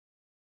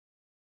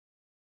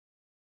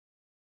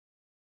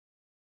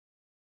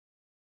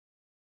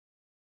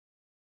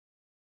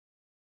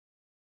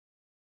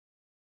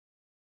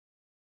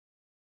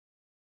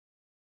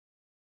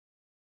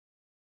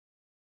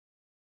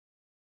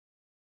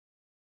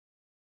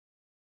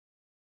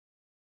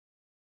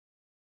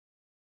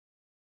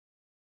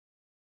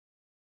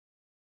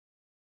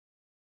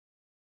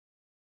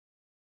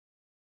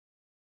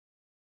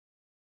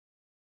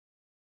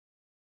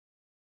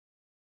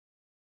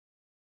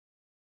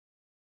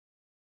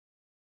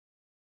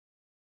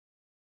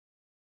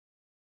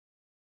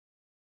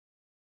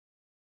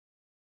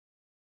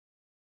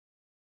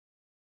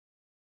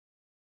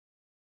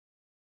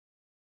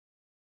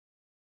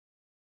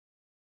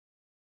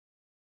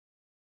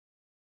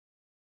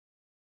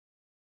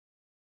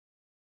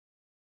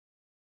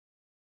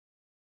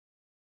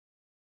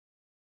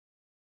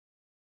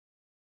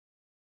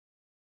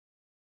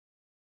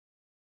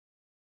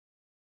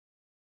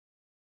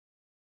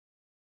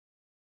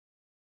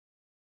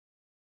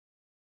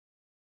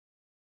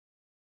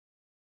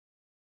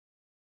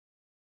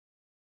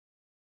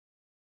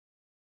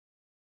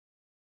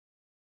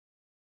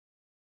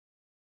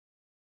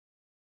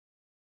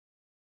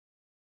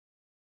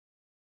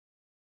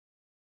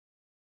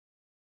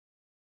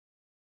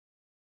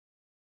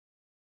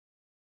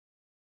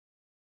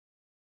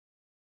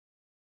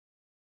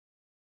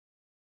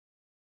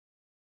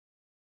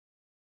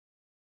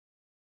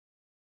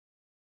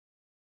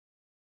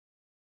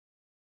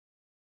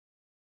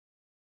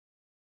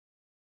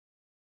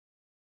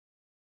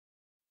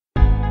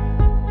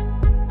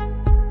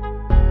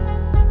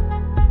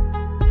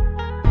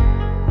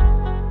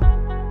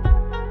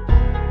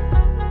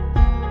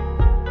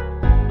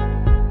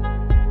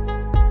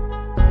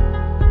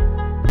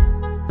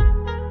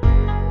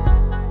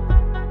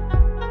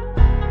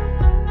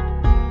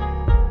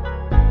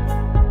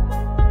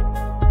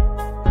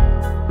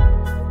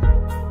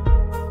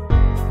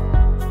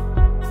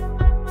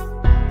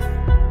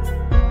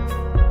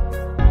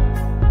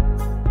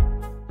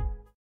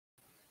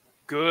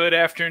Good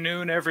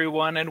afternoon,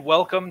 everyone, and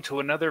welcome to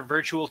another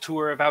virtual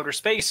tour of outer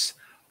space.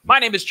 My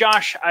name is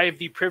Josh. I have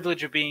the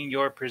privilege of being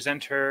your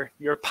presenter,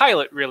 your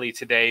pilot really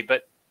today,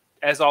 but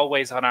as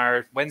always on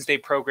our Wednesday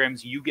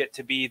programs, you get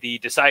to be the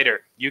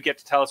decider. You get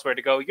to tell us where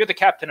to go. You're the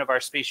captain of our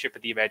spaceship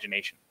of the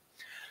imagination.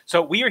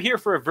 So we are here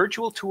for a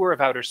virtual tour of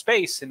outer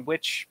space in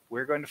which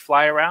we're going to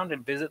fly around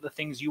and visit the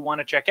things you want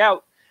to check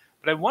out.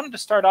 But I wanted to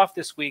start off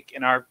this week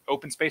in our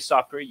OpenSpace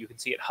software. You can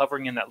see it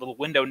hovering in that little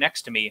window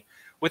next to me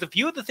with a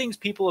few of the things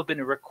people have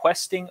been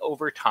requesting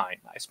over time.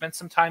 I spent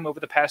some time over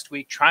the past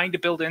week trying to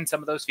build in some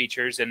of those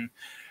features, and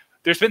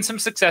there's been some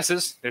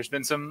successes. There's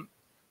been some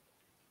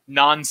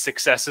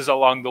non-successes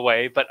along the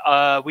way, but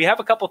we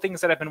have a couple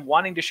things that I've been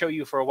wanting to show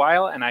you for a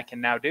while, and I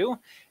can now do.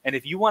 And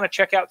if you want to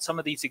check out some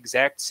of these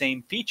exact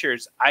same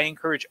features, I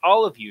encourage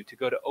all of you to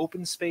go to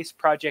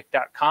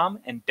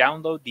OpenSpaceProject.com and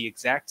download the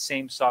exact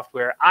same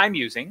software I'm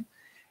using,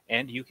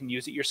 and you can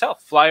use it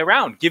yourself. Fly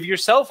around. Give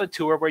yourself a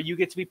tour where you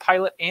get to be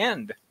pilot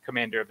and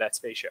commander of that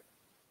spaceship.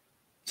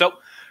 So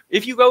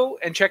if you go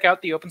and check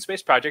out the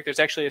OpenSpace project,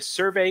 there's actually a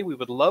survey we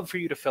would love for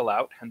you to fill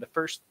out. And the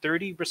first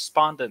 30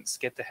 respondents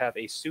get to have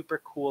a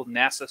super cool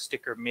NASA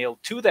sticker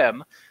mailed to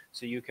them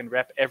so you can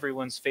rep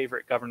everyone's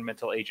favorite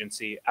governmental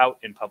agency out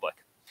in public.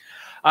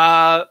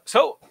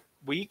 So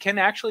we can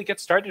actually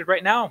get started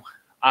right now.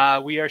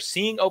 We are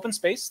seeing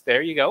OpenSpace.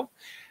 There you go.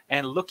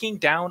 And looking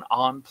down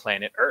on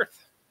planet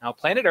Earth. Now,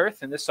 planet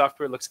Earth in this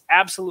software looks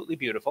absolutely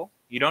beautiful.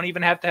 You don't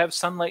even have to have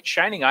sunlight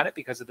shining on it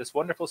because of this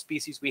wonderful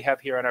species we have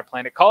here on our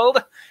planet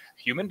called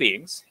human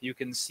beings. You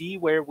can see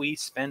where we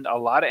spend a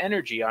lot of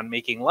energy on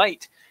making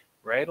light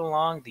right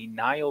along the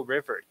Nile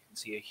River. You can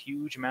see a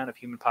huge amount of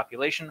human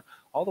population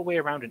all the way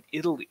around in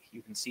Italy.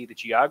 You can see the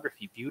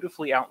geography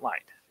beautifully outlined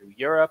through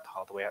Europe,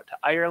 all the way out to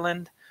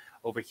Ireland.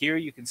 Over here,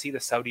 you can see the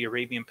Saudi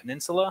Arabian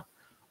Peninsula.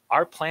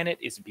 Our planet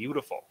is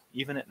beautiful,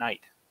 even at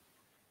night.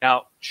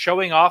 Now,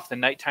 showing off the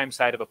nighttime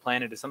side of a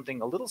planet is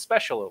something a little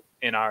special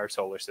in our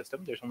solar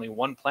system. There's only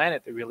one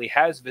planet that really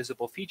has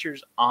visible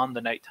features on the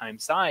nighttime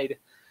side.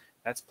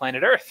 That's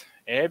planet Earth.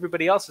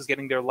 Everybody else is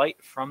getting their light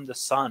from the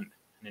sun.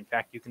 And in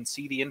fact, you can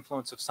see the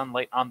influence of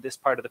sunlight on this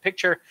part of the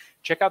picture.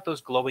 Check out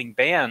those glowing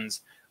bands,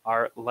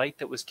 are light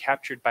that was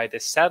captured by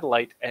this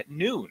satellite at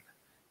noon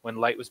when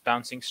light was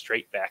bouncing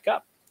straight back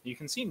up. You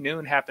can see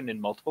noon happened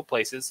in multiple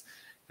places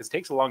because it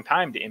takes a long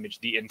time to image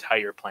the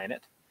entire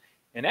planet.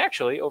 And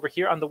actually, over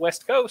here on the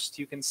west coast,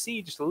 you can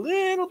see just a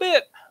little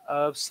bit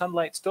of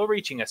sunlight still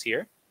reaching us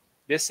here.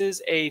 This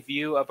is a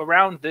view of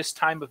around this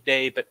time of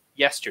day, but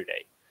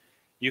yesterday.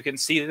 You can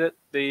see that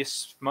the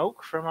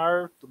smoke from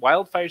our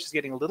wildfires is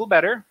getting a little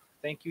better.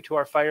 Thank you to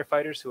our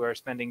firefighters who are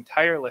spending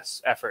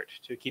tireless effort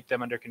to keep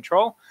them under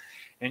control.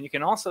 And you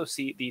can also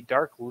see the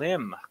dark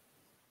limb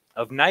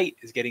of night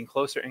is getting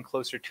closer and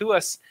closer to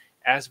us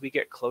as we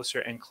get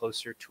closer and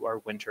closer to our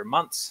winter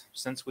months.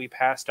 Since we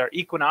passed our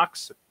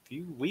equinox a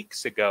few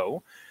weeks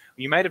ago,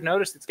 you might have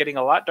noticed it's getting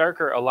a lot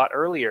darker a lot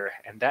earlier,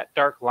 and that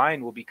dark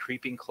line will be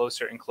creeping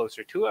closer and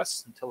closer to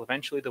us until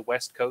eventually the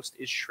west coast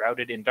is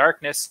shrouded in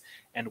darkness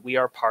and we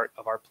are part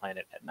of our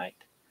planet at night.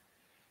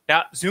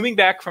 Now, zooming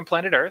back from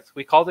planet Earth,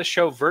 we call this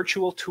show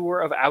Virtual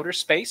Tour of Outer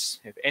Space.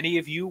 If any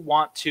of you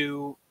want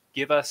to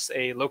give us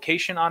a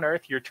location on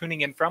Earth you're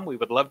tuning in from, we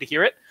would love to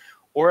hear it,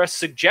 or a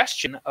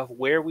suggestion of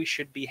where we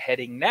should be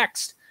heading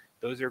next.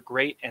 Those are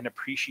great and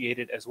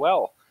appreciated as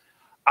well.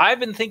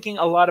 I've been thinking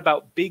a lot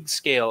about big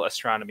scale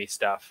astronomy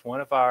stuff. One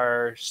of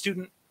our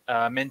student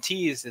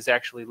mentees is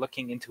actually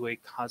looking into a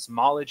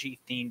cosmology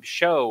themed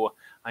show.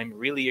 I'm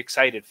really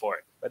excited for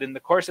it. But in the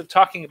course of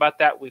talking about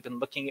that, we've been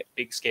looking at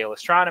big scale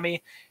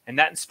astronomy, and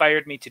that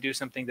inspired me to do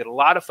something that a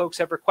lot of folks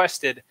have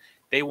requested.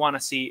 They want to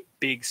see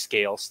big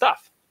scale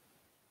stuff.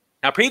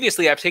 Now,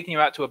 previously, I've taken you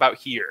out to about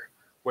here,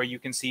 where you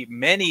can see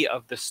many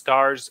of the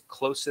stars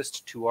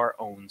closest to our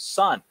own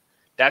sun.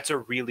 That's a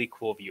really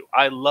cool view.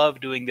 I love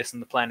doing this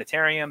in the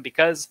planetarium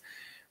because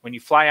when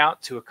you fly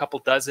out to a couple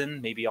dozen,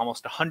 maybe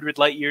almost 100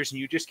 light years, and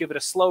you just give it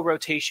a slow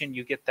rotation,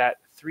 you get that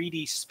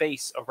 3D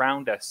space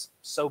around us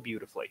so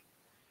beautifully.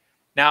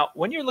 Now,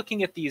 when you're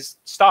looking at these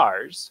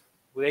stars,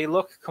 they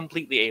look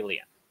completely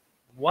alien.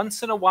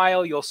 Once in a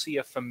while, you'll see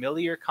a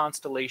familiar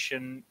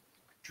constellation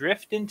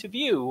drift into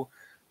view,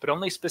 but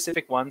only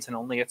specific ones and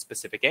only at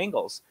specific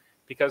angles.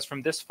 Because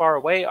from this far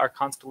away, our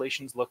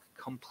constellations look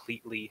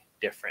completely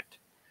different.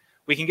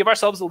 We can give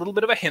ourselves a little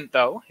bit of a hint,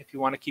 though, if you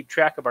want to keep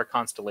track of our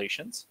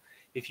constellations.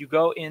 If you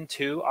go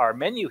into our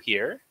menu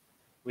here,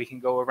 we can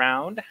go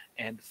around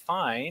and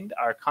find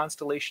our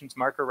constellations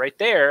marker right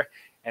there.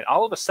 And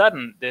all of a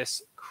sudden,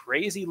 this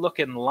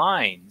crazy-looking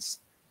lines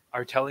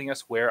are telling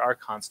us where our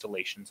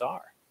constellations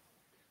are.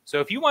 So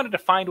if you wanted to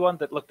find one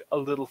that looked a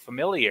little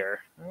familiar,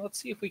 well, let's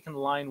see if we can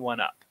line one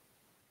up.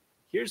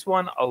 Here's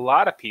one a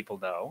lot of people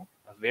know.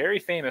 A very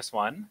famous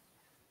one,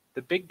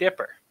 the Big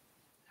Dipper.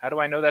 How do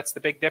I know that's the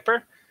Big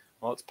Dipper?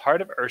 Well, it's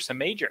part of Ursa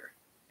Major.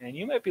 And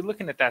you might be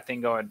looking at that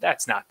thing going,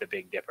 that's not the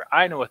Big Dipper.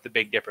 I know what the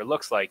Big Dipper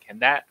looks like, and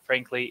that,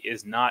 frankly,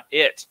 is not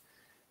it.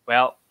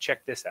 Well,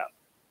 check this out.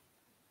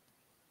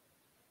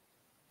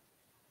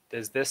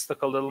 Does this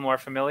look a little more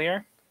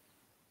familiar?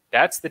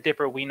 That's the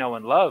Dipper we know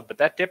and love, but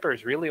that Dipper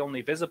is really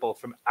only visible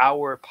from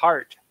our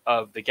part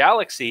of the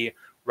galaxy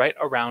right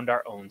around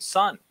our own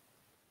sun.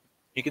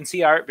 You can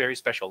see our very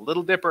special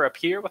Little Dipper up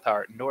here with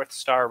our North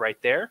Star right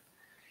there.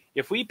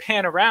 If we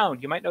pan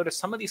around, you might notice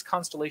some of these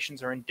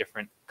constellations are in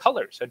different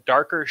colors. A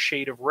darker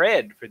shade of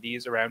red for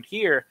these around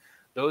here,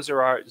 those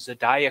are our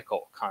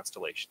zodiacal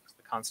constellations,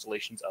 the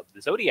constellations of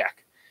the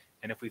zodiac.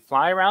 And if we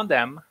fly around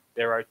them,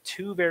 there are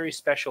two very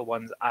special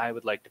ones I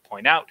would like to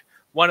point out.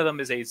 One of them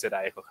is a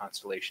zodiacal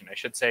constellation. I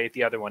should say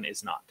the other one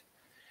is not.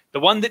 The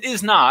one that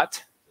is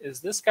not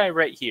is this guy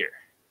right here.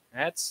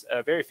 That's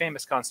a very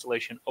famous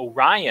constellation,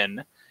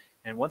 Orion.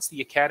 And once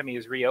the Academy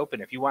is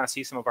reopened, if you want to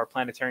see some of our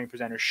planetarium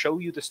presenters show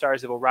you the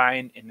stars of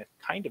Orion in a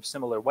kind of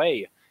similar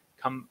way,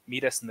 come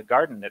meet us in the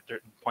garden at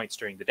certain points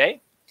during the day.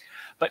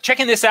 But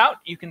checking this out,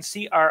 you can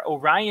see our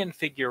Orion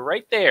figure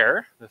right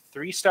there, the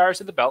 3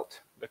 stars of the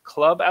belt, the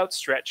club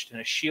outstretched,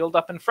 and a shield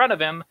up in front of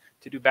him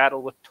to do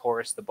battle with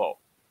Taurus the bull.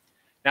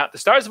 Now, the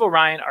stars of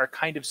Orion are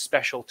kind of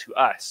special to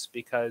us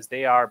because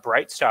they are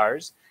bright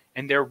stars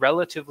and they're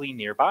relatively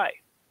nearby.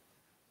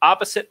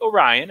 Opposite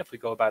Orion, if we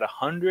go about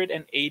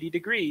 180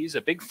 degrees,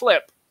 a big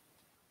flip,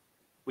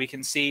 we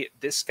can see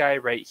this guy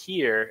right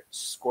here,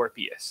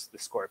 Scorpius, the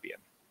scorpion.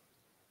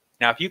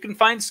 Now, if you can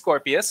find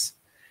Scorpius,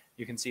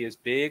 you can see his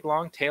big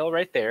long tail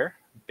right there.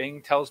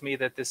 Bing tells me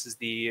that this is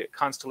the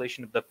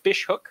constellation of the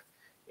fish hook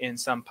in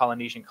some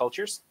Polynesian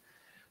cultures.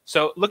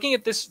 So looking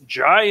at this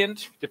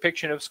giant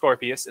depiction of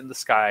Scorpius in the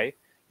sky,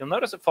 you'll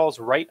notice it falls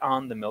right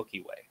on the Milky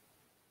Way.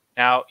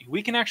 Now,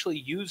 we can actually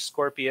use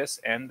Scorpius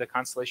and the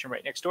constellation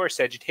right next door,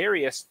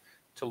 Sagittarius,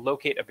 to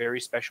locate a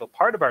very special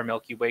part of our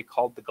Milky Way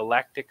called the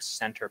galactic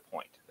center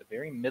point. The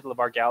very middle of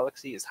our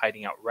galaxy is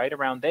hiding out right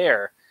around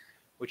there,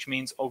 which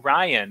means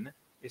Orion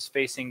is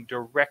facing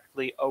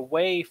directly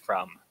away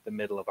from the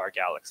middle of our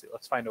galaxy.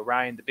 Let's find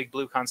Orion, the big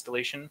blue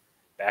constellation,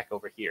 back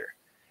over here.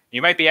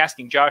 You might be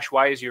asking, Josh,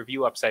 why is your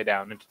view upside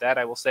down? And to that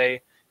I will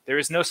say, there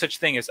is no such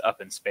thing as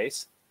up in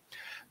space.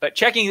 But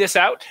checking this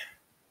out,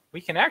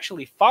 we can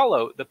actually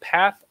follow the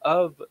path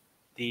of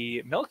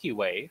the Milky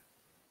Way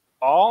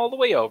all the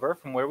way over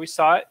from where we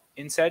saw it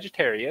in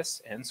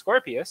Sagittarius and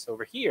Scorpius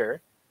over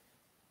here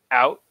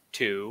out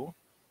to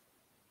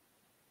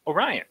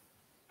Orion.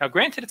 Now,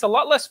 granted, it's a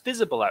lot less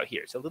visible out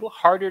here. It's a little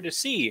harder to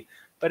see,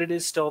 but it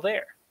is still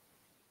there.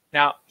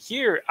 Now,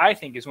 here, I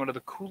think, is one of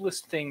the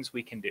coolest things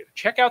we can do.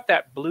 Check out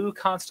that blue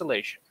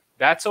constellation.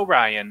 That's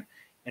Orion,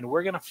 and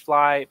we're going to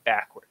fly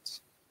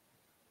backwards.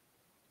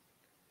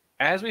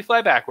 As we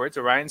fly backwards,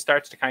 Orion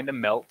starts to kind of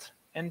melt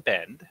and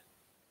bend.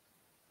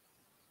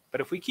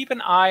 But if we keep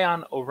an eye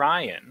on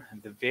Orion,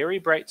 the very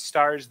bright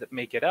stars that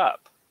make it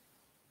up,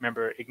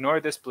 remember, ignore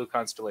this blue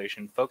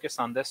constellation, focus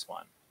on this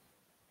one.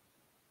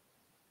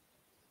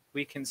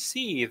 We can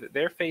see that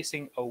they're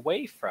facing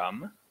away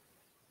from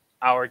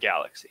our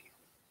galaxy.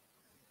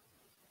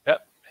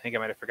 Yep, I think I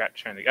might have forgotten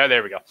to turn the... Oh,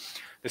 there we go.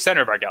 The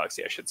center of our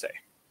galaxy, I should say.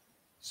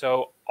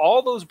 So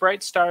all those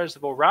bright stars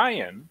of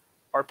Orion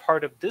are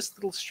part of this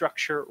little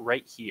structure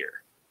right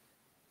here.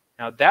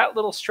 Now, that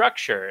little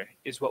structure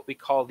is what we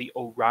call the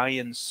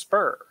Orion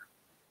Spur.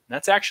 And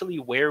that's actually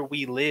where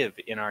we live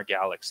in our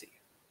galaxy.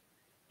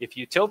 If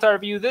you tilt our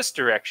view this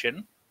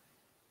direction,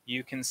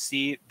 you can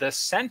see the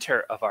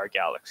center of our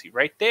galaxy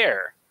right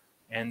there,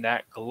 and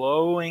that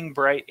glowing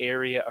bright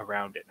area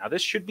around it. Now,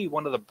 this should be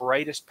one of the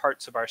brightest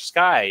parts of our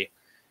sky.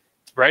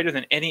 It's brighter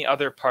than any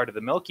other part of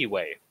the Milky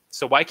Way.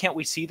 So why can't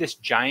we see this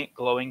giant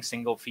glowing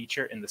single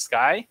feature in the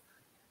sky?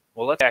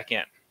 Well, let's back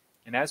in.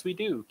 And as we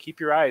do, keep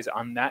your eyes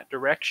on that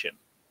direction.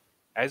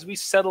 As we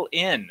settle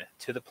in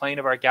to the plane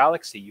of our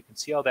galaxy, you can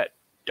see all that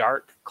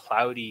dark,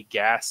 cloudy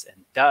gas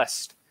and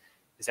dust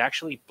is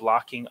actually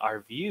blocking our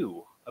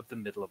view of the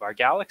middle of our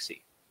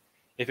galaxy.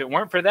 If it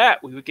weren't for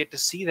that, we would get to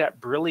see that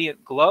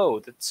brilliant glow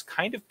that's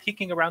kind of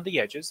peeking around the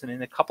edges and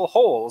in a couple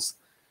holes,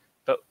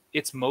 but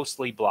it's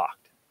mostly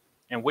blocked.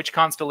 And which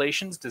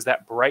constellations does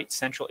that bright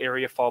central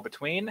area fall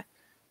between?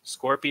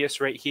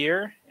 Scorpius right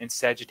here and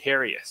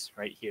Sagittarius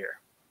right here.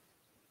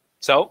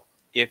 So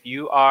if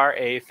you are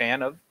a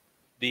fan of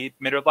the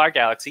middle of our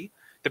galaxy,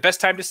 the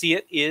best time to see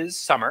it is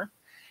summer.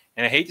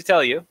 And I hate to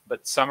tell you,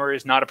 but summer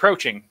is not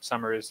approaching.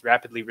 Summer is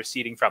rapidly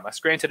receding from us.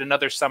 Granted,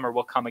 another summer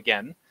will come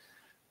again.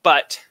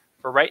 But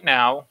for right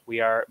now, we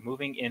are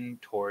moving in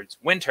towards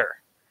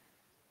winter.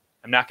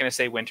 I'm not going to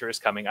say winter is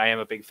coming. I am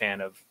a big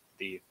fan of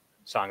the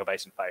Song of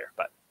Ice and Fire,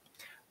 but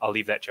I'll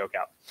leave that joke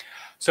out.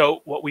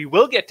 So what we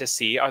will get to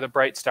see are the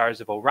bright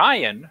stars of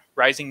Orion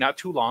rising not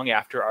too long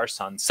after our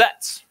sun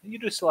sets. You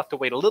do still have to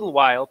wait a little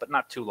while, but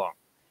not too long.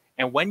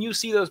 And when you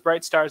see those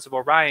bright stars of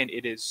Orion,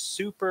 it is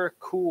super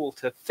cool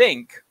to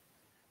think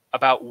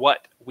about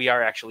what we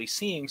are actually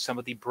seeing, some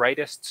of the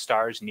brightest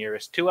stars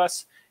nearest to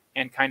us,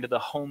 and kind of the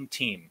home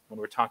team when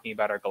we're talking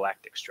about our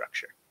galactic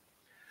structure.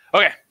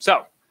 Okay,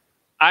 so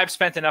I've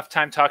spent enough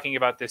time talking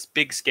about this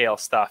big scale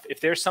stuff. If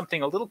there's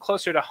something a little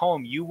closer to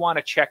home you want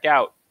to check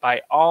out,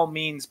 by all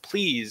means,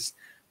 please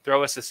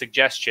throw us a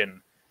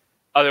suggestion.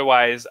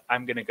 Otherwise,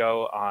 I'm going to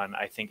go on,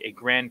 I think, a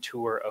grand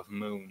tour of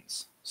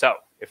moons. So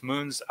If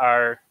moons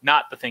are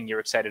not the thing you're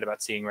excited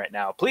about seeing right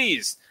now,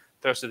 please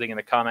throw something in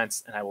the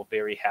comments and I will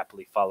very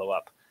happily follow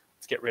up.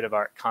 Let's get rid of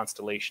our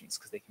constellations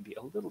because they can be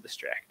a little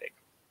distracting.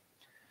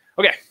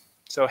 Okay,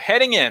 so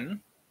heading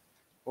in,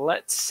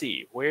 let's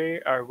see,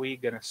 where are we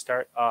going to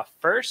start off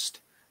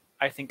first?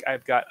 I think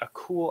I've got a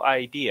cool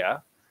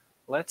idea.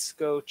 Let's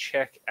go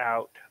check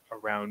out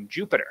around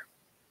Jupiter.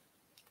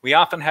 We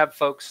often have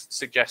folks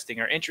suggesting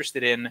or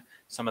interested in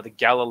some of the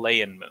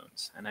Galilean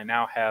moons, and I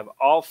now have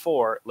all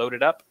 4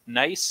 loaded up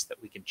nice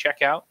that we can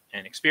check out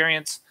and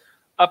experience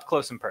up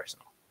close and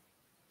personal.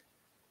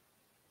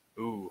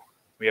 Ooh,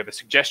 we have a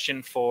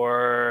suggestion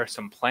for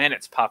some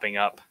planets popping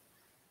up.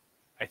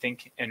 I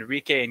think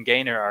Enrique and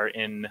Gaynor are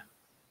in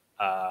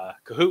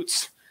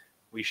cahoots.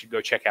 We should go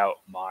check out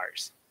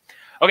Mars.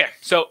 Okay,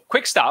 so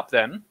quick stop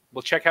then.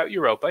 We'll check out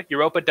Europa.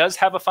 Europa does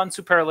have a fun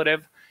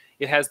superlative.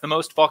 It has the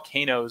most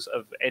volcanoes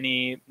of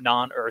any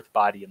non-Earth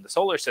body in the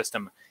solar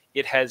system.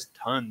 It has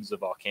tons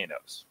of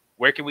volcanoes.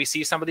 Where can we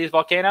see some of these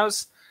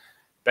volcanoes?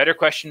 Better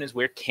question is,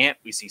 where can't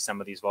we see some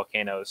of these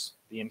volcanoes?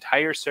 The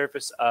entire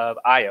surface of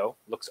Io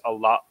looks a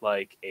lot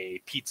like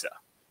a pizza.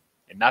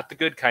 And not the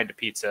good kind of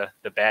pizza,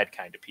 the bad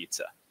kind of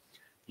pizza.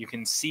 You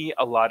can see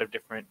a lot of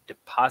different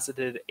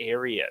deposited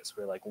areas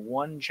where like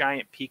one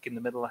giant peak in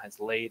the middle has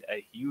laid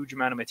a huge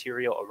amount of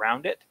material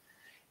around it.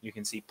 You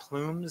can see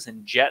plumes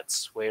and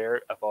jets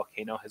where a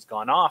volcano has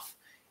gone off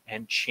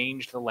and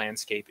changed the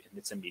landscape in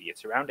its immediate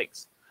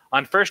surroundings.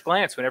 On first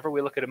glance, whenever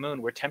we look at a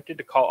moon, we're tempted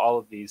to call all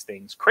of these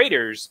things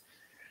craters,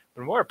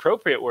 but a more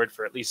appropriate word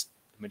for at least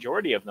the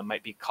majority of them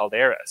might be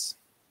calderas.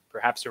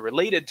 Perhaps a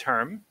related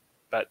term,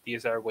 but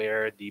these are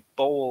where the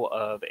bowl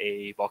of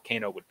a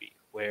volcano would be,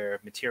 where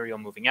material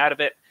moving out of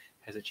it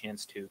has a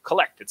chance to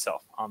collect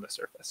itself on the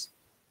surface.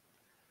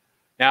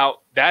 Now,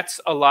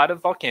 that's a lot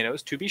of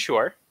volcanoes, to be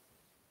sure.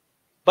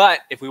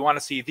 But if we want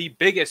to see the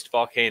biggest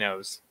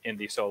volcanoes in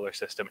the solar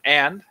system,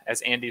 and,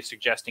 as Andy is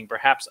suggesting,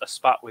 perhaps a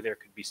spot where there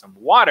could be some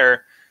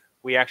water,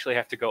 we actually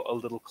have to go a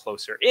little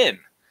closer in.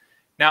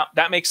 Now,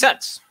 that makes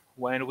sense.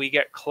 When we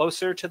get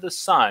closer to the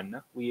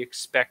sun, we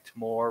expect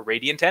more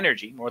radiant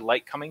energy, more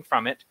light coming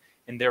from it,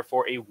 and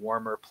therefore a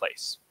warmer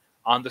place.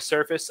 On the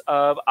surface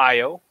of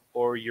Io,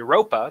 or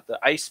Europa, the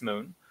ice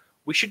moon,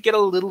 we should get a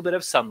little bit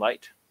of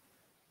sunlight,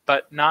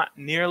 but not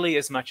nearly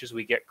as much as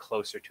we get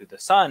closer to the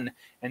sun.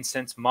 And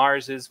since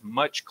Mars is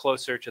much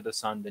closer to the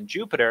sun than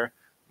Jupiter,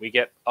 we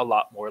get a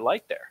lot more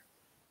light there.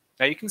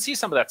 Now you can see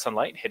some of that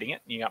sunlight hitting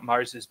it. You got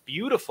Mars's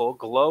beautiful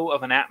glow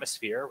of an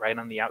atmosphere right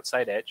on the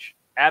outside edge.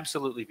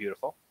 Absolutely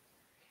beautiful.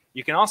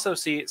 You can also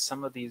see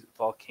some of these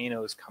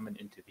volcanoes coming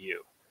into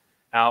view.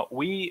 Now,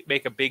 we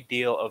make a big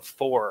deal of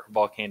 4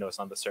 volcanoes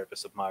on the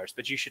surface of Mars,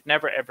 but you should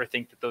never ever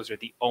think that those are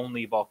the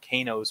only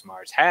volcanoes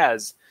Mars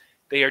has.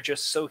 They are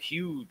just so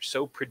huge,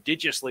 so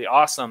prodigiously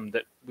awesome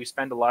that we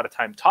spend a lot of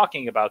time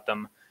talking about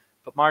them.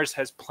 But Mars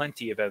has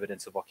plenty of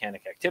evidence of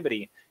volcanic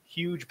activity,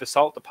 huge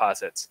basalt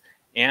deposits,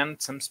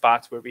 and some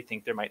spots where we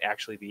think there might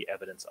actually be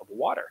evidence of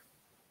water.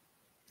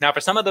 Now, for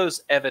some of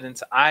those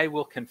evidence, I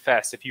will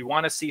confess, if you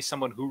want to see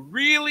someone who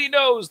really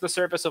knows the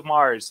surface of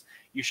Mars,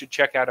 you should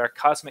check out our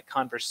Cosmic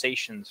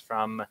Conversations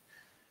from,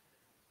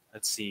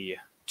 let's see,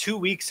 2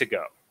 weeks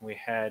ago. We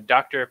had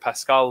Dr.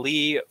 Pascal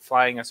Lee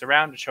flying us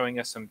around and showing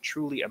us some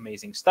truly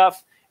amazing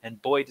stuff.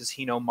 And boy, does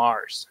he know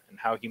Mars and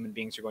how human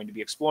beings are going to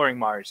be exploring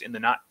Mars in the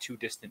not too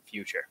distant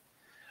future.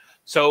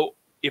 So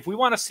if we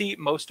want to see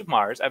most of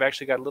Mars, I've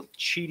actually got a little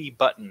cheaty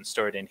button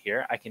stored in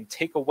here. I can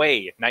take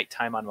away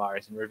nighttime on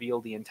Mars and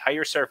reveal the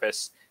entire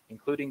surface,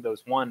 including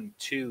those 1,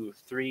 2,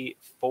 3,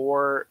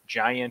 4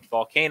 giant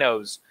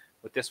volcanoes,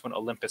 with this one,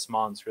 Olympus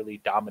Mons, really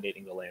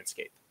dominating the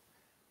landscape.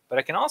 But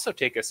I can also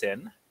take us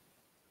in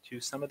to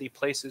some of the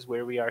places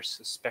where we are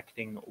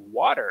suspecting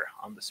water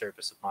on the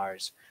surface of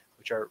Mars,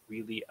 which are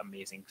really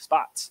amazing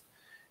spots.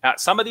 Now,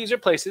 some of these are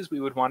places we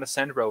would want to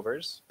send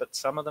rovers, but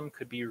some of them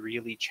could be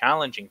really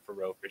challenging for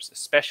rovers,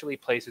 especially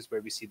places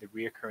where we see the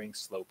reoccurring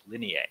slope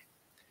lineae.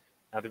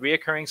 Now, the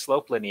reoccurring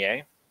slope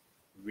lineae,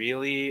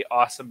 really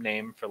awesome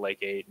name for like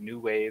a new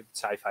wave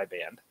sci-fi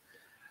band,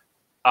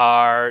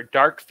 are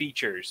dark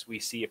features we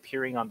see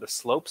appearing on the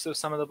slopes of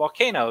some of the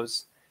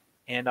volcanoes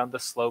and on the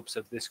slopes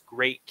of this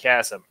great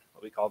chasm,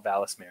 what we call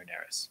Valles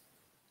Marineris.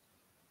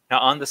 Now,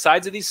 on the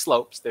sides of these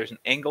slopes, there's an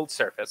angled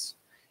surface.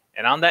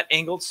 And on that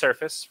angled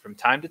surface, from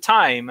time to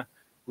time,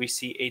 we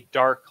see a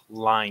dark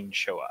line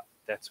show up.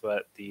 That's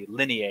what the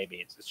lineae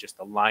means. It's just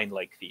a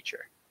line-like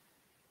feature.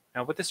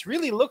 Now, what this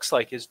really looks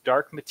like is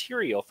dark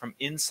material from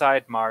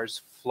inside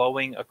Mars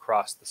flowing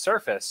across the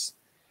surface.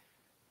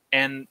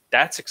 And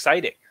that's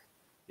exciting,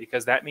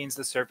 because that means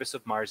the surface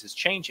of Mars is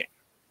changing.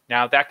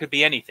 Now, that could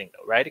be anything,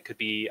 though, right? It could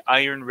be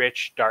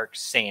iron-rich, dark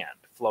sand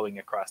flowing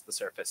across the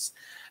surface.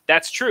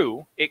 That's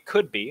true. It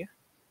could be,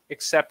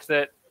 except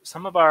that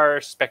some of our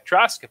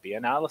spectroscopy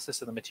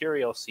analysis of the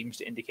material seems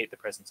to indicate the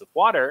presence of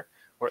water,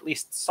 or at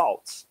least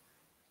salts.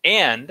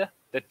 And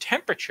the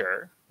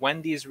temperature,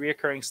 when these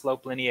reoccurring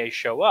slope lineae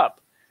show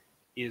up,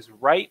 is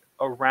right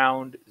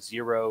around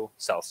 0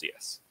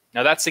 Celsius.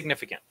 Now, that's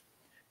significant,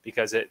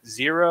 because at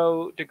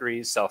 0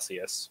 degrees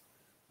Celsius,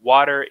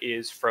 water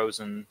is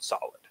frozen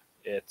solid.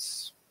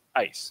 It's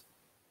ice.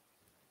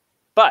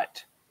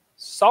 But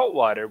salt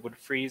water would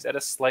freeze at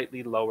a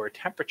slightly lower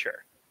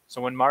temperature.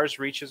 So when Mars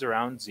reaches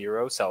around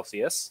 0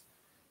 Celsius,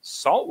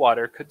 salt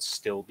water could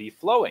still be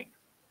flowing.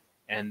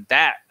 And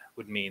that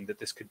would mean that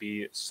this could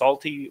be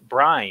salty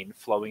brine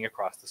flowing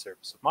across the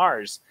surface of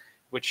Mars,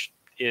 which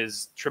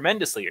is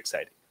tremendously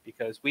exciting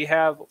because we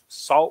have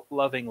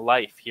salt-loving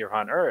life here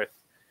on Earth.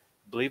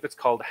 I believe it's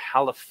called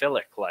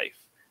halophilic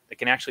life that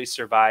can actually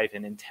survive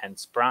in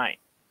intense brine,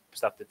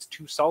 stuff that's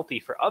too salty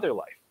for other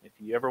life. If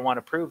you ever want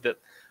to prove that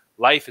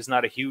life is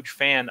not a huge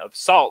fan of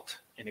salt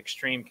in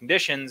extreme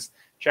conditions,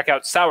 check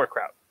out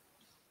sauerkraut.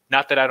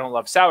 Not that I don't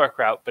love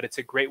sauerkraut, but it's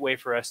a great way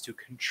for us to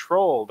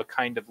control the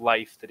kind of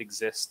life that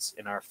exists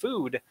in our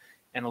food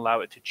and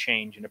allow it to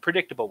change in a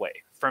predictable way.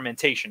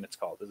 Fermentation, it's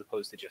called, as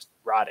opposed to just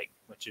rotting,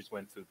 which is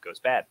when food goes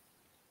bad.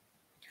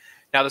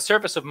 Now, the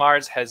surface of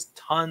Mars has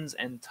tons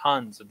and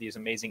tons of these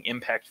amazing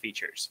impact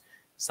features.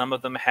 Some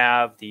of them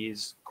have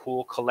these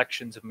cool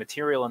collections of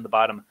material in the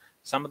bottom.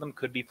 Some of them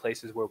could be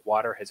places where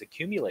water has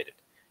accumulated.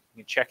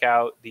 You can check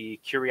out the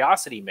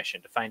Curiosity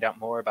mission to find out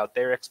more about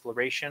their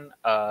exploration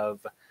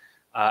of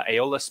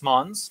Aeolus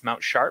Mons,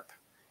 Mount Sharp,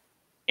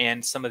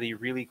 and some of the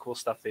really cool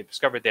stuff they've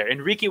discovered there.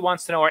 Enrique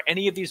wants to know, are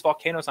any of these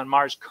volcanoes on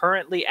Mars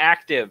currently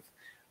active?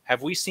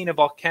 Have we seen a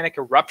volcanic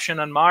eruption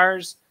on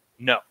Mars?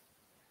 No.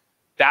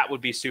 That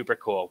would be super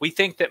cool. We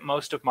think that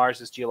most of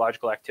Mars's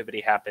geological activity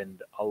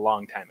happened a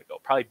long time ago,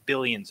 probably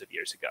billions of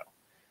years ago.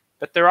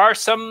 But there are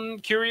some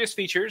curious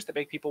features that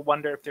make people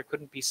wonder if there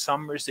couldn't be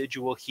some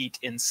residual heat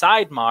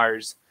inside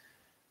Mars.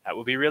 That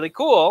would be really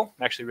cool.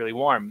 Actually really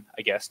warm,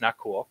 I guess, not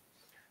cool.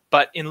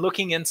 But in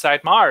looking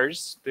inside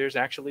Mars, there's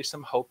actually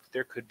some hope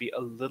there could be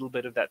a little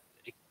bit of that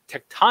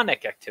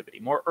tectonic activity,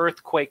 more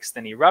earthquakes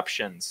than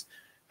eruptions,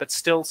 but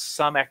still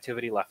some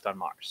activity left on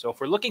Mars. So if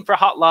we're looking for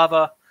hot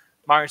lava,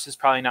 Mars is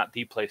probably not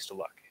the place to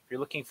look. If you're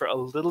looking for a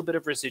little bit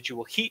of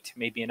residual heat,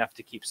 maybe enough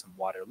to keep some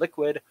water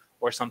liquid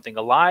or something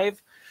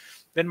alive,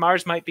 then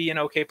Mars might be an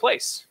okay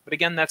place. But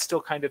again, that's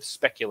still kind of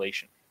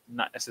speculation,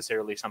 not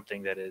necessarily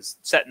something that is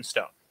set in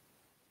stone.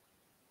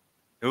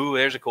 Ooh,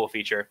 there's a cool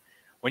feature.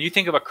 When you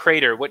think of a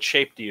crater, what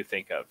shape do you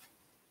think of?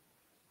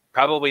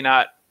 Probably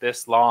not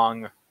this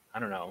long, I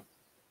don't know,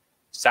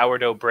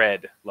 sourdough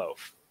bread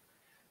loaf.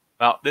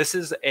 Well, this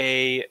is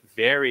a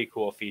very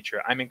cool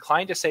feature. I'm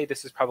inclined to say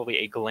this is probably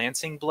a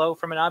glancing blow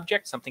from an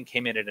object. Something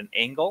came in at an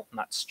angle,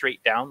 not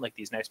straight down like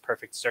these nice,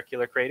 perfect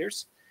circular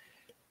craters.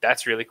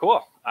 That's really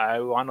cool.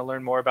 I want to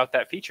learn more about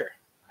that feature.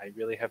 I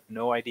really have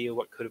no idea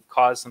what could have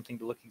caused something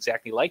to look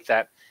exactly like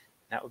that.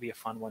 That would be a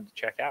fun one to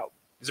check out.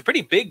 It's a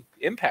pretty big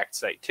impact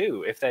site,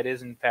 too, if that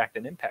is, in fact,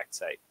 an impact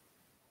site.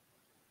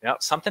 Now,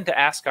 something to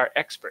ask our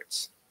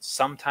experts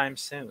sometime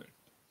soon.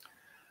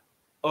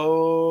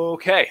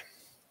 Okay.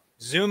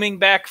 Zooming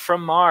back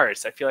from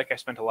Mars. I feel like I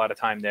spent a lot of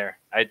time there.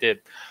 I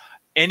did.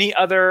 Any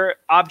other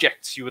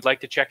objects you would like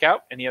to check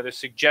out? Any other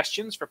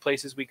suggestions for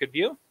places we could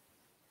view?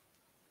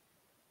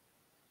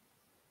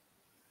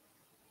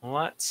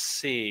 Let's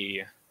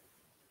see.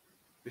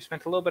 We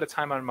spent a little bit of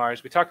time on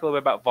Mars. We talked a little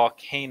bit about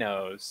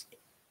volcanoes.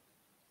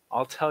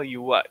 I'll tell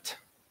you what.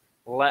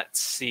 Let's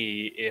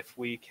see if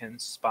we can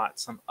spot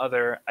some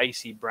other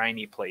icy,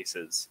 briny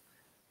places.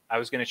 I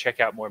was going to check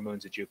out more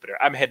moons of Jupiter.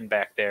 I'm heading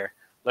back there.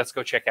 Let's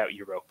go check out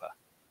Europa.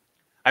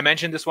 I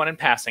mentioned this one in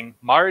passing.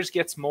 Mars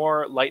gets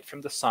more light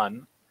from the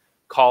sun,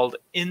 called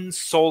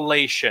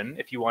insolation,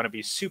 if you want to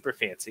be super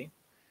fancy.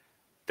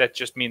 That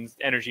just means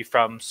energy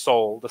from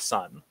sol, the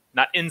sun.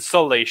 Not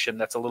insolation,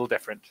 that's a little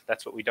different.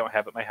 That's what we don't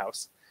have at my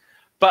house.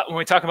 But when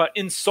we talk about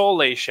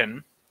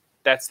insolation,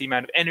 that's the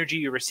amount of energy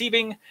you're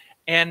receiving,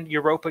 and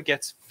Europa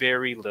gets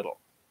very little.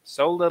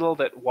 So little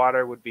that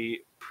water would be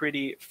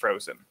pretty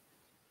frozen.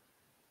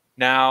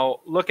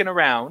 Now, looking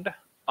around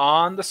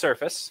on the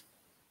surface,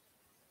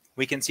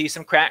 we can see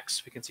some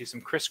cracks. We can see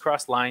some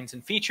crisscross lines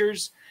and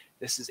features.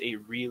 This is a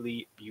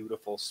really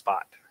beautiful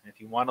spot. And if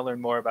you want to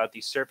learn more about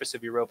the surface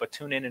of Europa,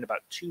 tune in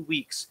about 2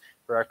 weeks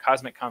for our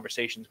Cosmic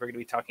Conversations. We're going to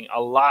be talking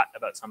a lot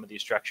about some of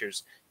these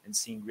structures and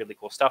seeing really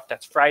cool stuff.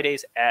 That's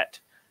Fridays at,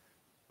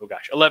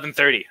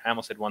 11:30. I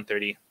almost said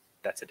 1:30.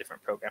 That's a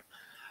different program.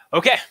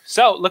 Okay,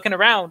 so looking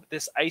around,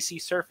 this icy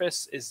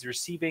surface is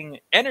receiving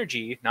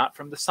energy, not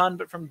from the sun,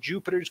 but from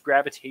Jupiter's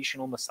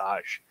gravitational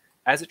massage.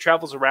 As it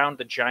travels around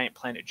the giant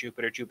planet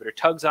Jupiter, Jupiter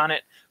tugs on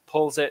it,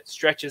 pulls it,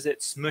 stretches it,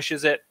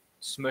 smushes it,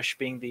 smush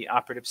being the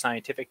operative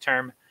scientific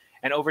term,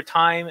 and over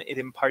time it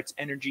imparts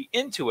energy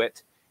into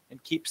it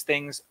and keeps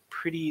things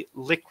pretty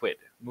liquid,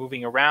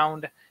 moving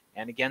around.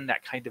 And again,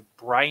 that kind of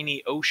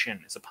briny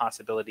ocean is a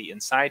possibility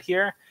inside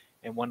here,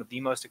 and one of the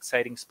most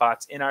exciting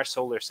spots in our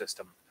solar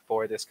system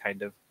for this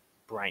kind of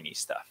briny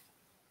stuff.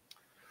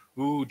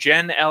 Ooh,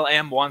 Jen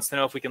LM wants to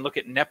know if we can look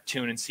at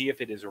Neptune and see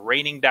if it is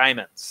raining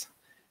diamonds.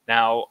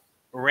 Now,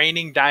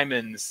 raining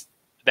diamonds,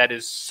 that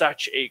is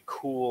such a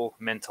cool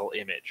mental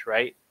image,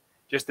 right?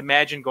 Just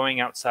imagine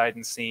going outside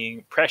and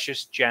seeing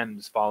precious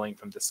gems falling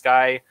from the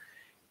sky.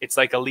 It's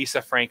like a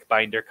Lisa Frank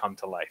binder come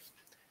to life.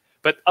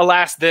 But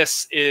alas,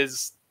 this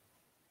is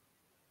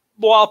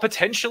While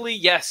potentially,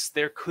 yes,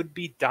 there could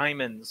be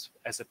diamonds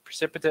as a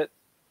precipitate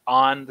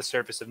on the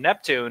surface of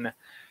Neptune,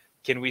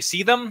 can we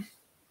see them?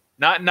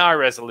 Not in our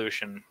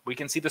resolution. We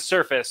can see the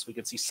surface. We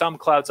can see some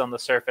clouds on the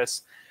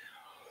surface.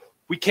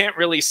 We can't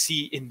really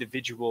see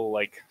individual,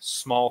 like,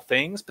 small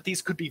things, but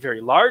these could be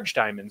very large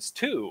diamonds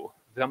too.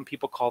 Some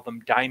people call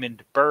them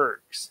diamond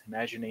bergs.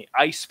 Imagine an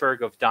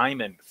iceberg of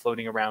diamond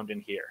floating around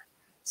in here.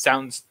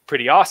 Sounds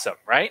pretty awesome,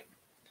 right?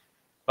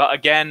 But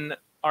again,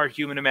 our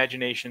human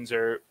imaginations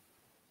are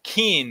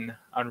keen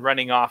on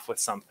running off with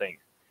something.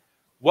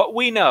 What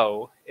we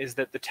know is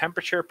that the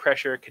temperature,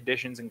 pressure,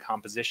 conditions, and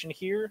composition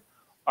here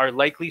are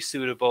likely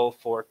suitable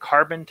for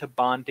carbon to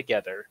bond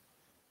together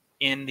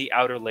in the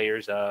outer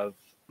layers of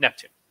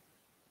Neptune.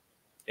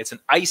 It's an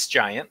ice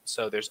giant,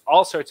 so there's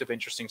all sorts of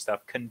interesting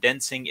stuff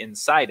condensing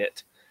inside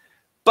it.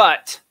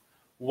 But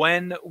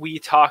when we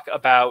talk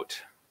about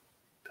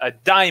a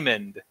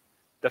diamond,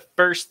 the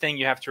first thing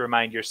you have to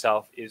remind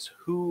yourself is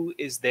who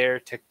is there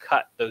to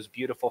cut those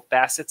beautiful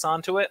facets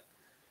onto it?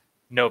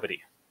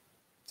 Nobody.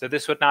 So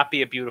this would not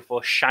be a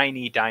beautiful,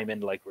 shiny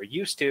diamond like we're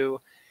used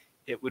to.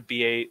 It would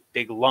be a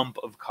big lump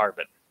of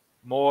carbon,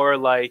 more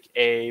like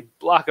a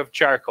block of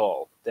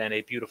charcoal than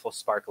a beautiful,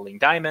 sparkling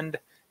diamond,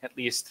 at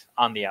least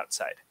on the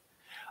outside.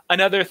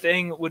 Another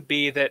thing would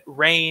be that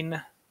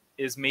rain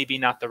is maybe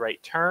not the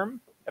right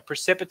term. A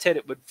precipitate,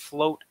 it would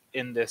float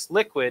in this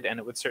liquid and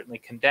it would certainly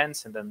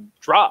condense and then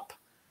drop.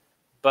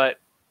 But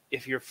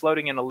if you're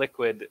floating in a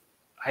liquid,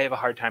 I have a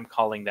hard time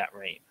calling that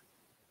rain.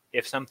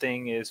 If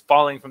something is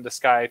falling from the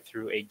sky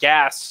through a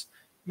gas,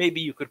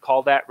 maybe you could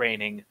call that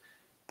raining,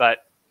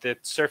 but the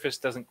surface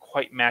doesn't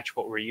quite match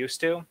what we're used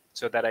to.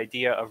 So that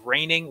idea of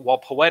raining, while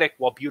poetic,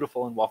 while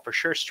beautiful, and while for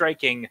sure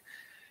striking,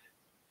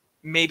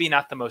 maybe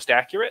not the most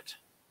accurate.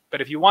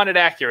 But if you want it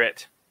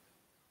accurate,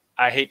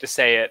 I hate to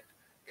say it,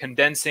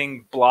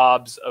 condensing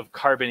blobs of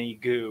carbony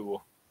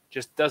goo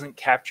just doesn't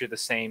capture the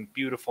same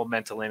beautiful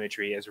mental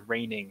imagery as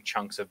raining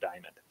chunks of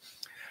diamond.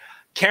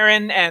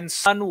 Karen and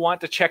Sun want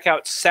to check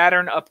out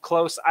Saturn up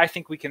close. I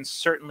think we can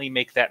certainly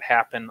make that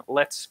happen.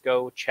 Let's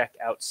go check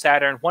out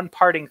Saturn. One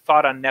parting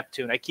thought on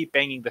Neptune. I keep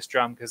banging this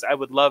drum because I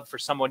would love for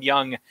someone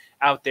young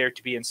out there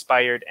to be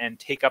inspired and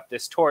take up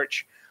this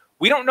torch.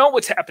 We don't know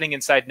what's happening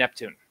inside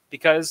Neptune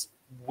because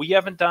we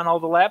haven't done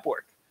all the lab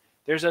work.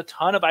 There's a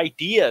ton of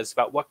ideas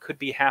about what could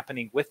be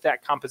happening with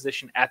that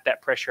composition at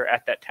that pressure,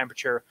 at that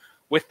temperature,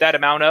 with that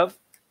amount of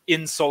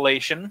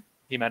insolation,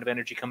 the amount of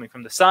energy coming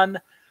from the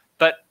sun.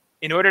 But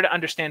in order to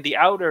understand the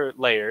outer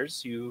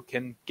layers, you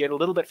can get a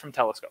little bit from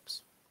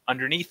telescopes.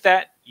 Underneath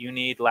that, you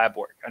need lab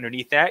work.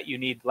 Underneath that, you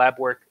need lab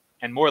work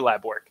and more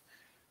lab work.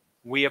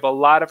 We have a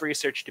lot of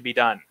research to be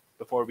done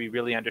before we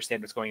really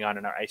understand what's going on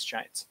in our ice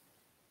giants.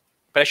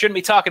 But I shouldn't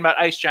be talking about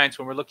ice giants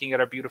when we're looking at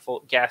our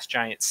beautiful gas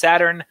giant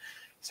Saturn.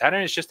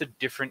 Saturn is just a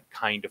different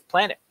kind of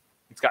planet.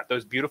 It's got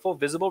those beautiful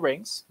visible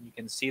rings. You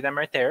can see them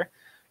right there.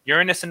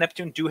 Uranus and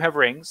Neptune do have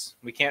rings.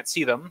 We can't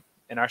see them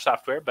in our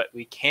software, but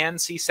we can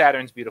see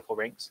Saturn's beautiful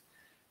rings.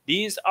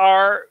 These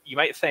are, you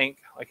might think,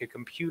 like a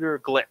computer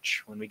glitch.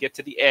 When we get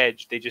to the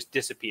edge, they just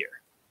disappear.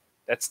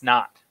 That's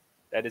not.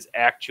 That is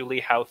actually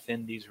how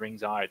thin these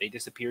rings are. They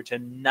disappear to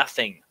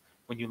nothing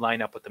when you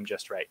line up with them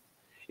just right.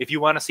 If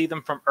you want to see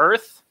them from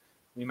Earth,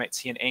 we might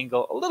see an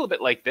angle a little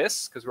bit like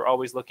this because we're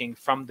always looking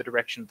from the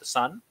direction of the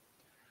sun.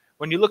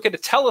 When you look at a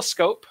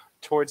telescope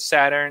towards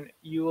Saturn,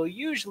 you will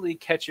usually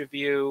catch a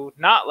view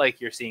not like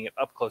you're seeing it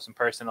up close and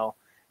personal,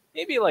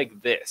 maybe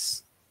like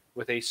this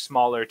with a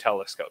smaller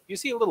telescope. You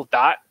see a little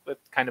dot with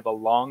kind of a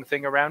long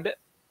thing around it.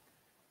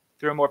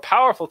 Through a more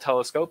powerful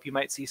telescope, you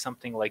might see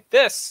something like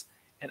this,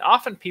 and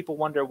often people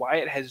wonder why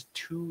it has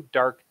two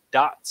dark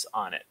dots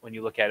on it when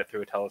you look at it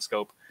through a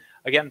telescope.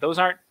 Again, those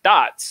aren't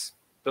dots.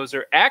 Those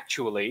are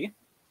actually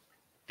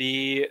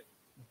the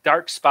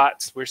dark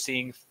spots we're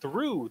seeing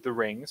through the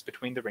rings,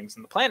 between the rings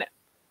and the planet.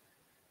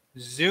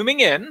 Zooming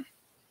in,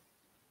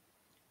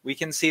 we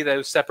can see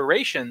those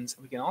separations.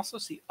 We can also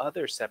see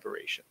other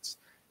separations.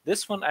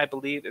 This one, I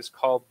believe, is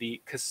called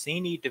the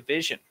Cassini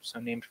division, so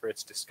named for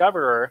its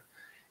discoverer.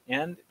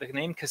 And the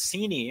name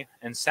Cassini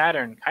and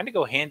Saturn kind of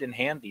go hand in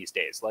hand these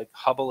days, like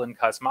Hubble and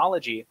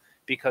cosmology,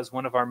 because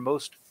one of our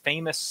most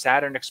famous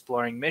Saturn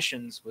exploring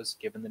missions was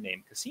given the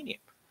name Cassini.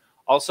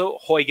 Also,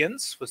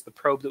 Huygens was the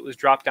probe that was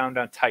dropped down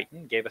on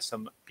Titan, gave us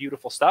some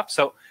beautiful stuff.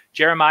 So,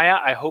 Jeremiah,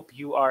 I hope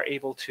you are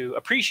able to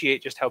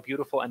appreciate just how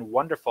beautiful and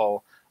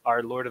wonderful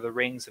our Lord of the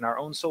Rings and our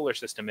own solar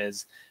system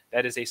is.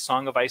 That is a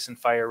Song of Ice and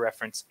Fire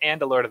reference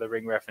and a Lord of the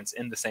Ring reference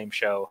in the same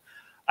show.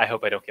 I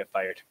hope I don't get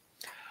fired.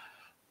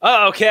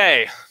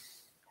 Okay.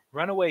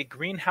 Runaway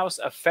greenhouse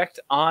effect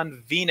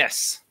on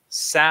Venus.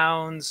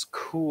 Sounds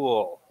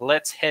cool.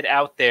 Let's head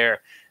out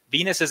there.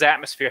 Venus's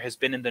atmosphere has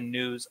been in the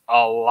news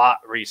a lot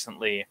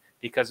recently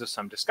because of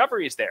some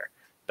discoveries there.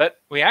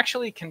 But we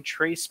actually can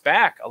trace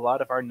back a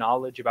lot of our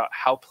knowledge about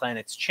how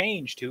planets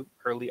change to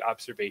early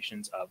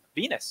observations of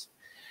Venus.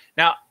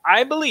 Now,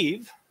 I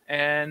believe,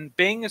 and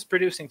Bing is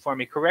producing for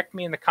me, correct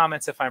me in the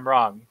comments if I'm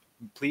wrong,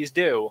 please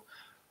do,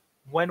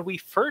 when we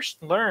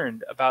first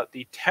learned about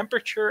the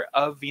temperature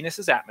of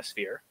Venus's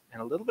atmosphere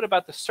and a little bit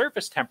about the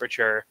surface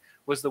temperature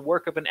was the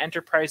work of an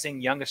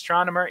enterprising young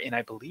astronomer in,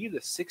 I believe, the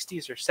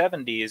 60s or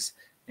 70s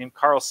named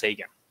Carl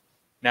Sagan.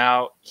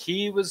 Now,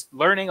 he was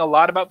learning a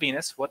lot about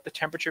Venus, what the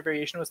temperature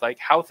variation was like,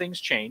 how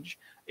things change.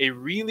 A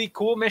really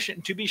cool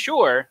mission, to be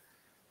sure.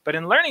 But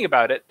in learning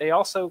about it, they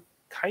also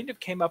kind of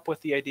came up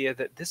with the idea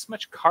that this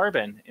much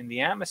carbon in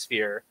the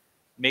atmosphere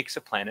makes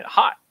a planet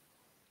hot.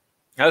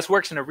 Now, this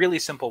works in a really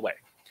simple way.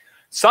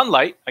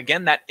 Sunlight,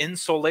 again, that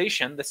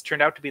insolation that's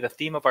turned out to be the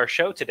theme of our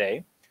show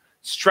today,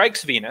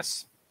 strikes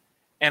Venus,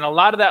 and a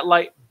lot of that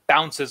light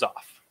bounces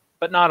off,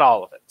 but not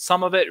all of it.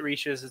 Some of it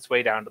reaches its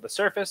way down to the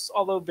surface,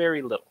 although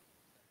very little.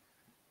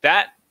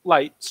 That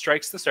light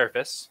strikes the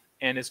surface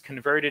and is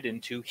converted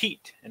into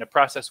heat in a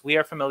process we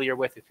are familiar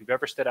with. If you've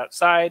ever stood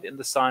outside in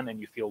the sun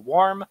and you feel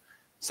warm,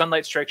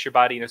 sunlight strikes your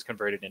body and is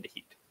converted into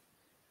heat.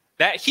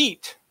 That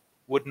heat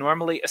would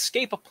normally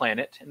escape a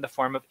planet in the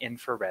form of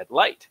infrared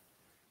light.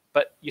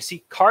 But you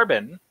see,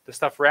 carbon, the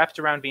stuff wrapped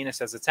around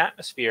Venus as its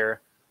atmosphere,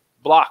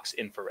 blocks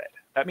infrared.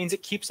 That means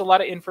it keeps a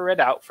lot of infrared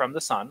out from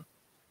the sun,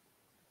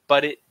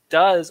 but it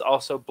does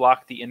also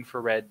block the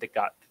infrared that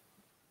got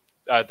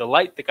the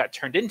light that got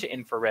turned into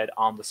infrared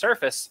on the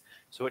surface,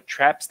 so it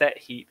traps that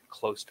heat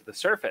close to the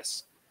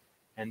surface.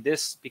 And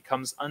this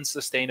becomes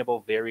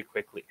unsustainable very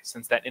quickly.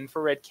 Since that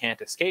infrared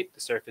can't escape, the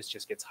surface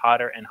just gets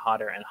hotter and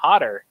hotter and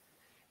hotter.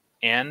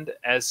 And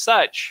as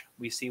such,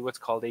 we see what's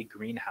called a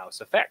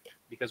greenhouse effect,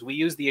 because we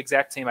use the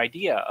exact same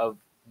idea of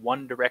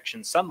one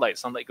direction sunlight.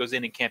 Sunlight goes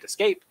in and can't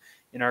escape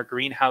in our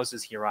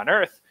greenhouses here on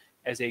Earth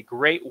as a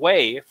great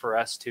way for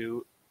us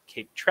to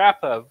keep track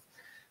of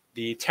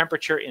the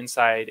temperature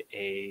inside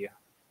a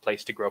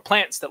place to grow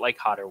plants that like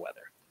hotter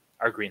weather,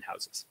 our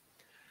greenhouses.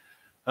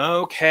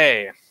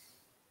 Okay.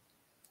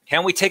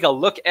 Can we take a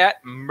look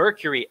at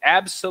Mercury?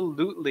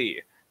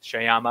 Absolutely,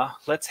 Shayama.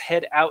 Let's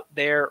head out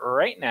there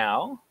right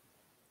now.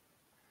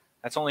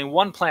 That's only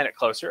one planet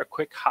closer, a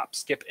quick hop,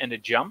 skip, and a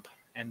jump.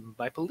 And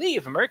I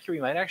believe Mercury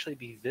might actually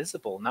be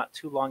visible not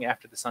too long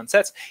after the sun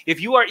sets.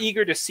 If you are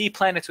eager to see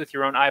planets with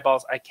your own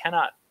eyeballs, I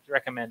cannot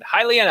recommend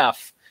highly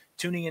enough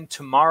tuning in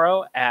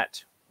tomorrow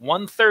at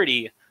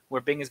 1:30,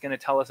 where Bing is going to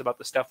tell us about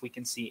the stuff we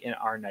can see in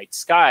our night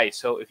sky.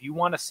 So if you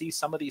want to see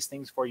some of these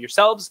things for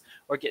yourselves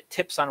or get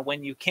tips on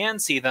when you can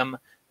see them,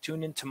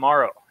 tune in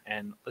tomorrow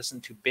and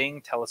listen to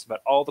Bing tell us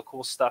about all the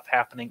cool stuff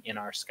happening in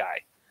our sky.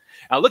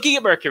 Now, looking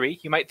at Mercury,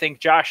 you might think,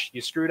 Josh,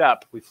 you screwed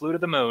up. We flew to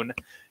the moon.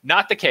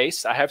 Not the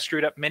case. I have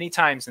screwed up many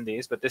times in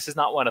these, but this is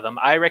not one of them.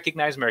 I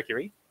recognize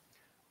Mercury.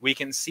 We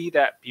can see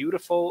that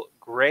beautiful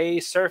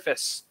gray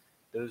surface,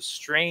 those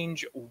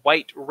strange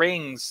white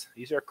rings.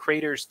 These are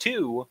craters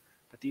too,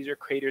 but these are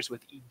craters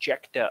with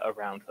ejecta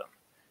around them.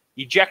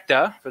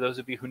 Ejecta, for those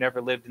of you who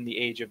never lived in the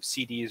age of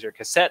CDs or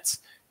cassettes,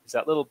 is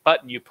that little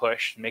button you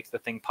push and makes the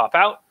thing pop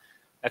out.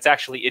 That's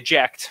actually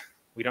eject.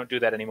 We don't do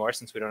that anymore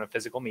since we don't have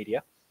physical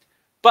media.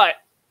 But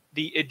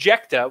the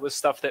ejecta was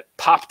stuff that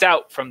popped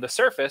out from the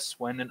surface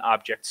when an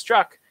object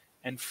struck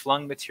and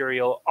flung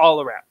material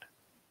all around.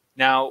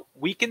 Now,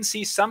 we can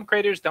see some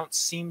craters don't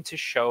seem to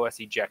show us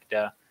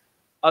ejecta.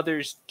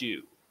 Others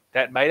do.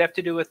 That might have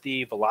to do with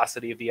the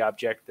velocity of the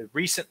object, the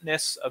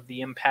recentness of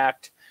the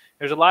impact.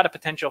 There's a lot of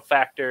potential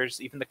factors,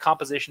 even the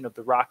composition of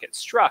the rock it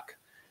struck.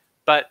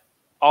 But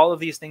all of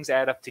these things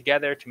add up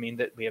together to mean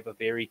that we have a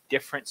very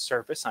different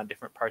surface on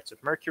different parts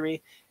of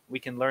Mercury. We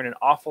can learn an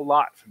awful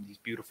lot from these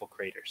beautiful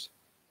craters.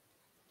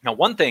 Now,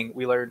 one thing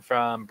we learned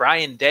from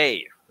Brian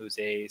Day, who's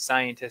a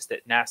scientist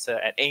at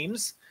NASA at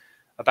Ames,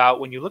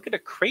 about when you look at a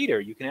crater,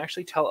 you can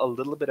actually tell a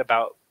little bit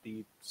about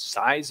the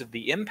size of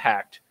the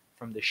impact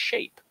from the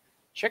shape.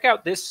 Check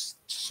out this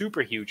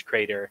super huge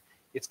crater.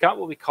 It's got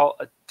what we call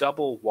a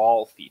double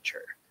wall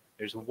feature.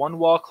 There's one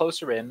wall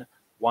closer in,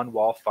 one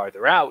wall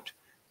farther out.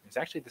 There's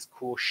actually this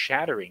cool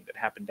shattering that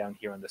happened down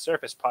here on the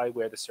surface, probably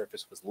where the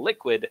surface was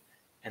liquid,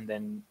 and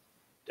then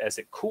as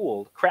it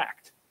cooled,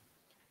 cracked.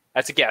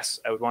 That's a guess.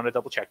 I would want to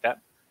double check that.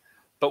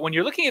 But when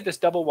you're looking at this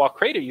double wall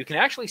crater, you can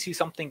actually see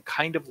something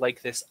kind of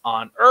like this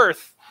on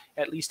Earth,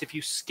 at least if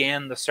you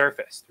scan the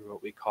surface through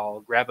what we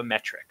call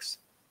gravimetrics.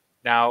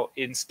 Now,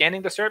 in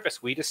scanning the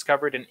surface, we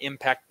discovered an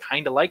impact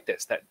kind of like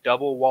this, that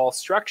double wall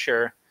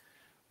structure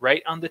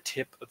right on the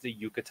tip of the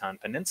Yucatan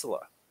Peninsula.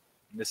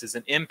 And this is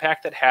an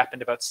impact that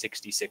happened about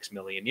 66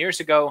 million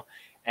years ago.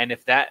 And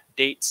if that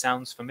date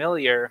sounds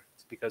familiar,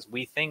 it's because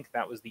we think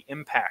that was the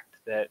impact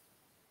that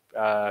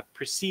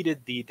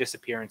preceded the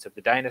disappearance of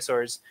the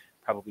dinosaurs,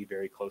 probably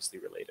very closely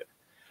related.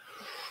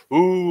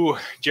 Ooh,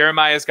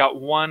 Jeremiah's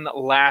got one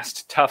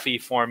last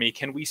toughie for me.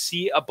 Can we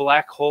see a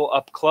black hole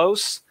up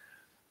close?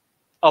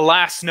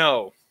 Alas,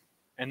 no.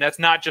 And that's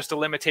not just a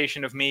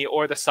limitation of me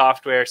or the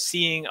software.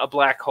 Seeing a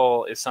black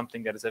hole is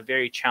something that is a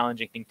very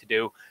challenging thing to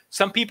do.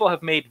 Some people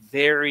have made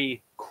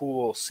very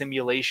cool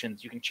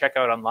simulations you can check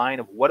out online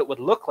of what it would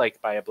look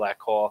like by a black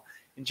hole.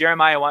 And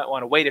Jeremiah might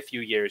want to wait a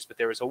few years, but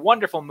there was a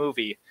wonderful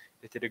movie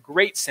that did a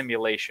great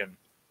simulation.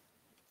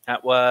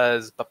 That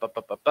was,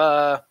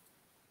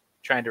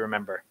 trying to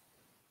remember.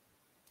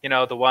 You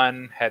know, the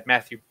one had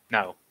Matthew,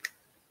 no,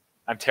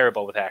 I'm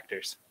terrible with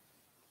actors.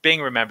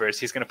 Bing remembers.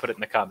 He's going to put it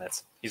in the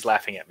comments. He's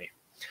laughing at me.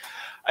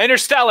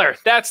 Interstellar,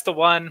 that's the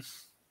one.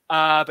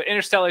 But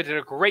Interstellar did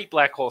a great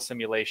black hole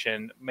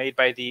simulation made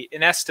by the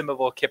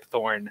inestimable Kip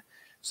Thorne.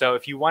 So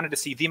if you wanted to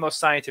see the most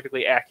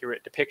scientifically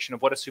accurate depiction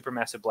of what a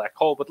supermassive black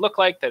hole would look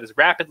like that is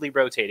rapidly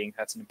rotating,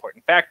 that's an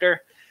important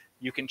factor,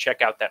 you can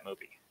check out that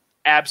movie.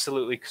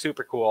 Absolutely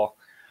super cool.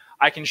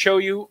 I can show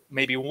you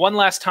maybe one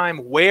last time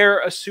where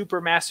a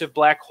supermassive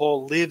black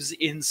hole lives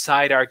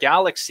inside our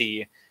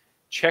galaxy.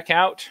 Check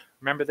out,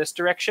 remember this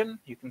direction?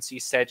 You can see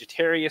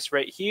Sagittarius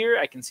right here.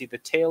 I can see the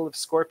tail of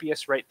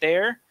Scorpius right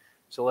there.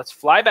 So let's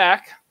fly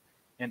back.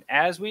 And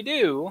as we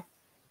do,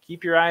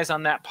 keep your eyes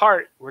on that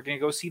part. We're going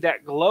to go see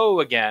that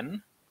glow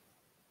again.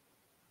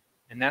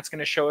 And that's going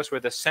to show us where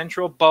the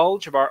central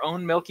bulge of our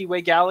own Milky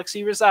Way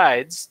galaxy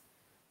resides.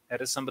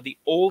 That is some of the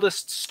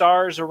oldest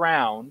stars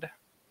around.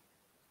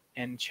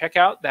 And check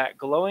out that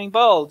glowing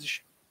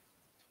bulge.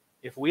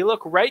 If we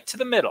look right to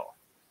the middle,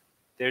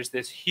 there's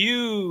this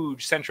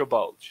huge central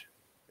bulge.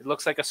 It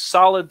looks like a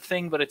solid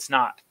thing, but it's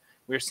not.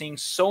 We're seeing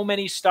so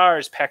many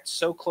stars packed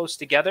so close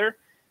together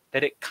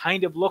that it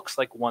kind of looks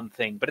like one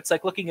thing, but it's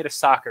like looking at a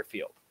soccer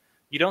field.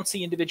 You don't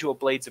see individual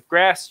blades of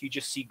grass, you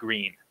just see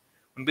green.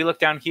 When we look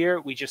down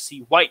here, we just see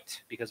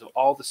white because of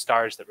all the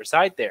stars that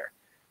reside there.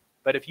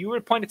 But if you were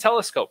to point a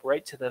telescope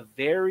right to the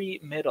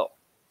very middle,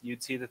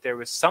 you'd see that there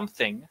was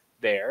something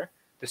there.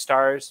 The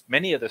stars,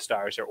 many of the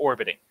stars are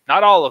orbiting.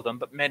 Not all of them,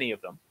 but many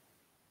of them.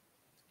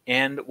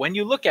 And when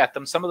you look at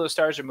them, some of those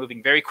stars are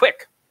moving very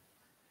quick.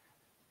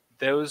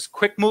 Those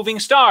quick-moving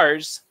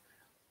stars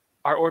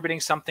are orbiting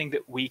something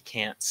that we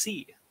can't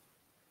see.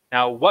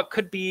 Now, what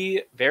could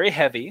be very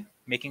heavy,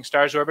 making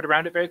stars orbit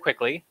around it very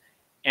quickly,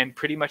 and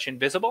pretty much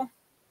invisible?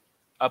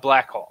 A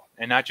black hole.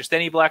 And not just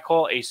any black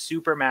hole, a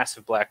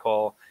supermassive black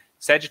hole,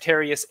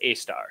 Sagittarius A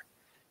star.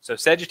 So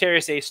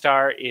Sagittarius A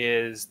star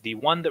is the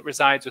one that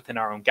resides within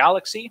our own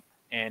galaxy.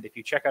 And if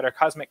you check out our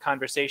cosmic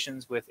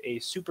conversations with a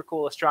super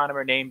cool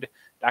astronomer named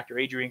Dr.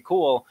 Adrienne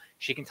Cool,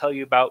 she can tell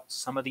you about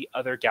some of the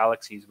other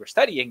galaxies we're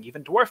studying,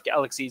 even dwarf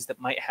galaxies that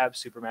might have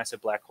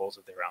supermassive black holes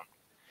of their own.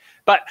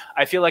 But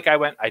I feel like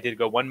I did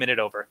go 1 minute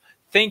over.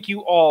 Thank you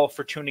all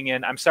for tuning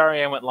in. I'm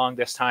sorry I went long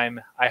this time.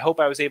 I hope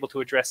I was able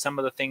to address some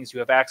of the things you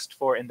have asked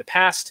for in the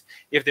past.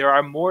 If there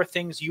are more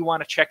things you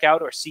want to check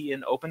out or see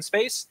in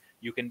OpenSpace,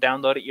 you can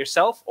download it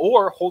yourself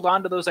or hold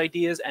on to those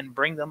ideas and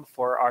bring them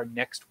for our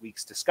next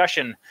week's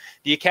discussion.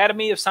 The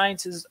Academy of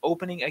Science is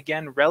opening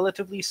again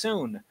relatively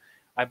soon.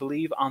 I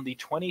believe on the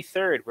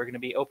 23rd, we're going to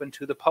be open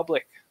to the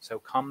public. So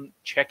come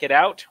check it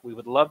out. We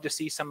would love to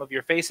see some of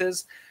your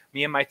faces.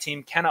 Me and my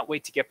team cannot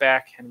wait to get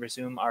back and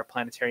resume our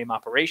planetarium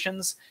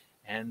operations.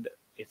 And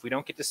if we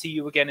don't get to see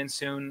you again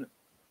soon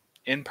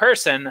in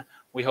person,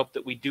 we hope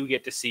that we do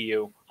get to see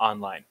you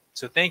online.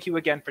 So thank you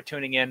again for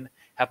tuning in.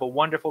 Have a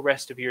wonderful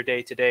rest of your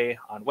day today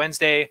on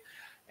Wednesday.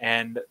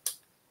 And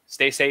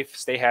stay safe,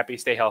 stay happy,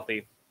 stay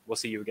healthy. We'll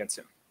see you again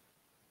soon.